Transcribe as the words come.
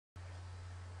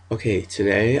Okay,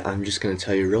 today I'm just going to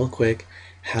tell you real quick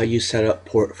how you set up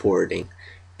port forwarding.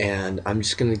 And I'm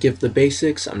just going to give the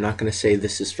basics. I'm not going to say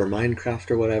this is for Minecraft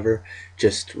or whatever,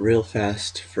 just real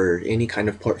fast for any kind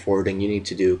of port forwarding you need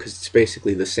to do because it's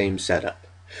basically the same setup.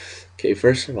 Okay,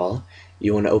 first of all,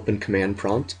 you want to open command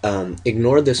prompt.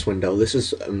 Ignore this window. This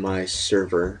is my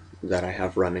server that I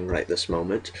have running right this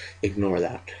moment. Ignore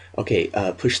that. Okay,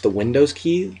 push the Windows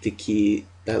key, the key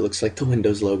that looks like the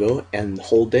Windows logo, and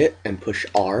hold it and push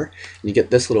R, and you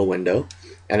get this little window.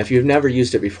 And if you've never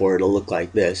used it before, it'll look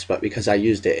like this, but because I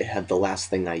used it, it had the last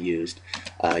thing I used.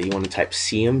 You want to type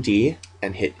CMD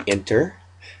and hit enter.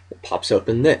 It pops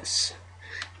open this.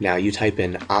 Now you type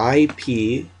in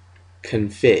IP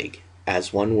config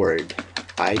as one word.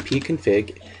 IP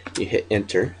config, you hit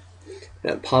enter,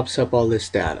 and it pops up all this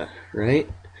data, right?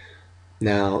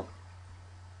 Now,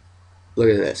 look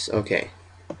at this. Okay.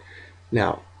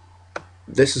 Now,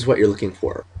 this is what you're looking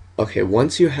for. Okay,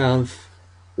 once you have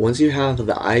the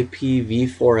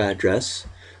IPv4 address,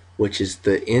 which is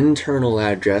the internal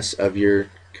address of your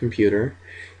computer,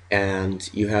 and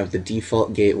you have the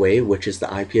default gateway, which is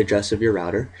the IP address of your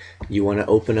router, you want to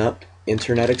open up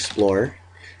Internet Explorer.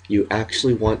 You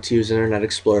actually want to use Internet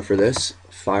Explorer for this.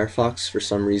 Firefox, for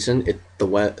some reason,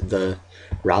 the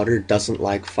router doesn't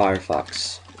like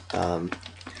Firefox,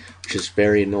 which is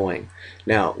very annoying.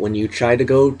 Now, when you try to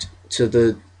go to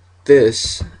the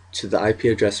IP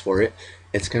address for it,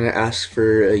 it's going to ask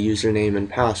for a username and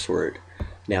password.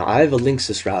 Now, I have a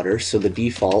Linksys router, so the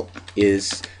default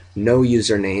is no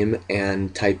username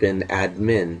and type in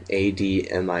admin,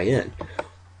 ADMIN.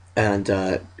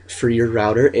 And for your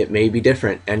router, it may be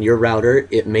different, and your router,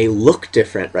 it may look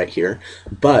different right here,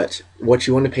 but what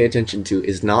you want to pay attention to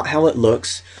is not how it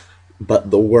looks, but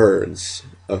the words,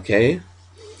 okay?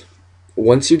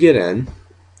 Once you get in,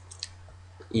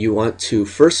 you want to,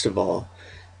 first of all,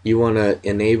 you want to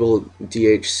enable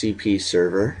DHCP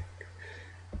server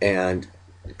and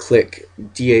click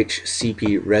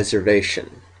DHCP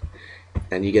Reservation,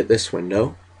 and you get this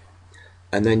window.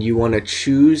 And then you want to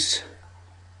choose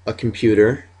a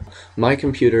computer. My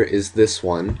computer is this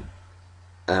one,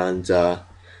 and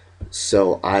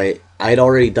so I'd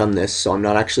already done this, so I'm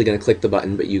not actually going to click the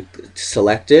button, but you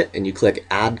select it and you click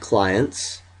Add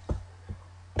Clients,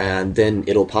 and then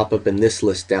it'll pop up in this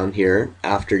list down here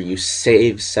after you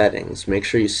save settings. Make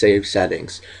sure you save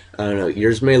settings. I don't know,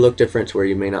 yours may look different to where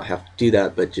you may not have to do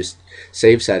that, but just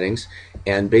save settings.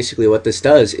 And basically what this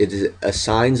does is it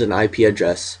assigns an IP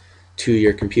address to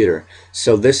your computer.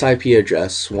 So this IP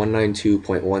address,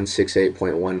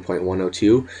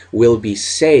 192.168.1.102, will be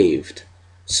saved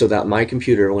so that my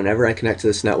computer, whenever I connect to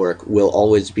this network, will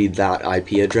always be that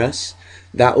IP address.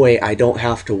 That way I don't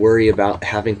have to worry about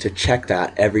having to check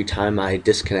that every time I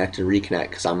disconnect and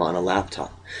reconnect because I'm on a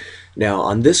laptop. Now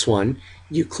on this one,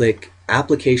 you click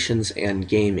Applications and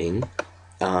Gaming.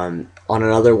 On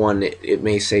another one, it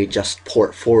may say just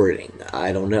port forwarding.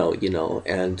 I don't know, you know,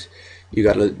 and you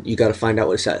gotta find out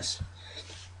what it says.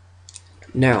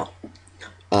 Now,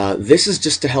 this is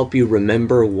just to help you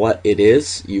remember what it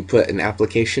is. You put an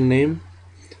application name,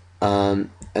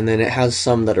 and then it has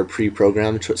some that are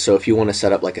pre-programmed. So if you want to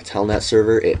set up like a telnet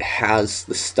server, it has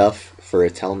the stuff for a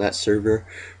telnet server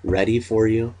ready for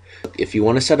you. If you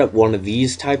want to set up one of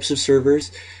these types of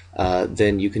servers,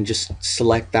 then you can just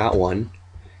select that one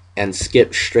and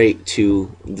skip straight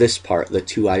to this part, the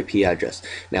to IP address.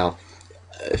 Now,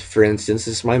 for instance,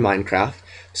 this is my Minecraft.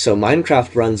 So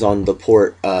Minecraft runs on the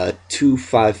port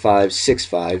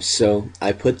 25565, so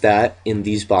I put that in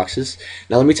these boxes.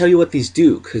 Now let me tell you what these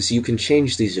do, because you can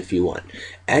change these if you want.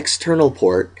 External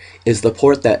port is the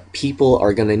port that people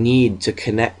are going to need to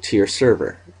connect to your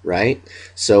server, right?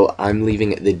 So I'm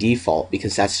leaving it the default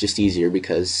because that's just easier,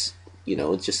 because you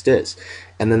know, it just is.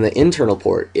 And then the internal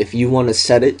port, if you want to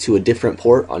set it to a different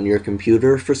port on your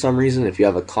computer for some reason, if you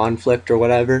have a conflict or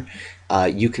whatever,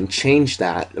 you can change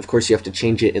that. Of course, you have to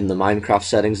change it in the Minecraft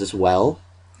settings as well.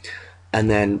 And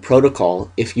then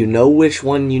protocol, if you know which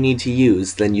one you need to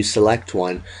use, then you select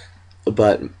one,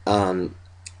 but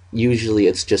usually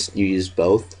it's just you use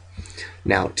both.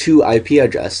 Now, to IP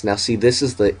address. Now see, this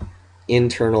is the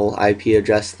internal IP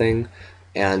address thing,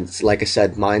 and like I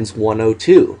said, mine's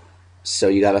 102. So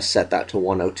you gotta set that to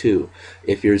 102.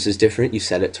 If yours is different, you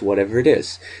set it to whatever it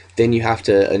is. Then you have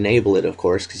to enable it, of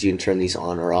course, because you can turn these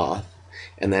on or off.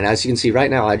 And then as you can see right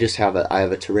now, I have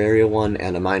a Terraria one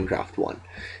and a Minecraft one.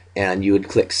 And you would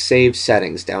click Save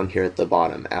Settings down here at the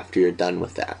bottom after you're done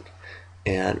with that.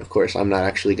 And of course, I'm not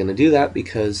actually going to do that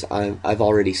because I've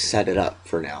already set it up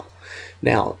for now.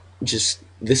 Now, this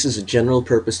is a general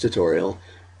purpose tutorial.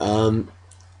 You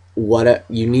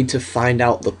need to find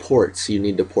out the ports you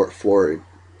need to port forward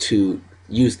to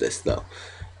use this though.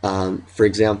 For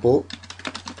example,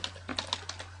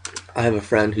 I have a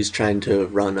friend who's trying to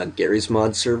run a Gary's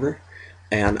Mod server,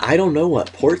 and I don't know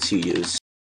what ports you use.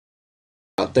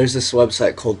 There's this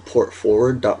website called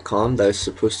portforward.com that is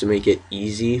supposed to make it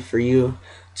easy for you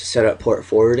to set up port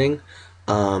forwarding.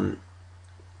 I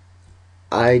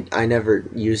never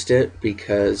used it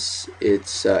because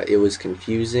it was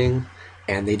confusing,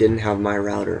 and they didn't have my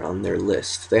router on their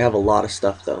list. They have a lot of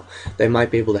stuff though. They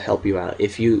might be able to help you out.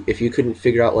 If you couldn't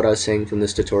figure out what I was saying from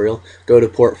this tutorial, go to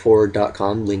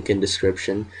portforward.com, link in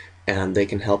description, and they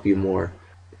can help you more.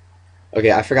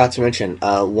 Okay, I forgot to mention,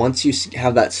 once you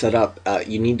have that set up,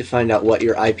 you need to find out what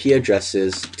your IP address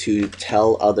is to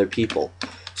tell other people.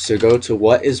 So go to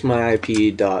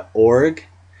whatismyip.org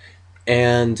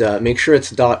and make sure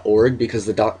it's .org, because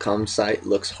the .com site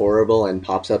looks horrible and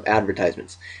pops up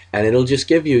advertisements. And it'll just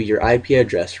give you your IP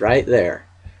address right there.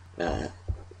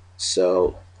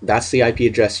 So that's the IP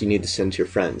address you need to send to your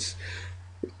friends.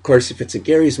 Of course, if it's a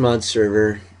Gary's Mod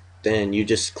server, then you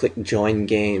just click join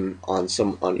game on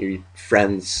your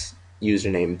friend's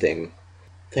username thing.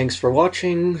 Thanks for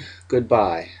watching.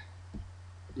 Goodbye.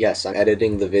 Yes, I'm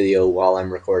editing the video while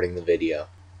I'm recording the video.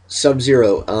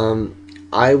 Sub-Zero,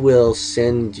 I will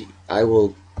send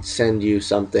you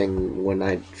something when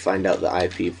I find out the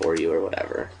IP for you or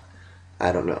whatever.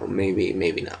 I don't know.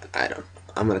 Maybe not. I don't.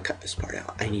 I'm gonna cut this part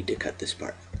out. I need to cut this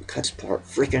part. Cut this part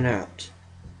freaking out.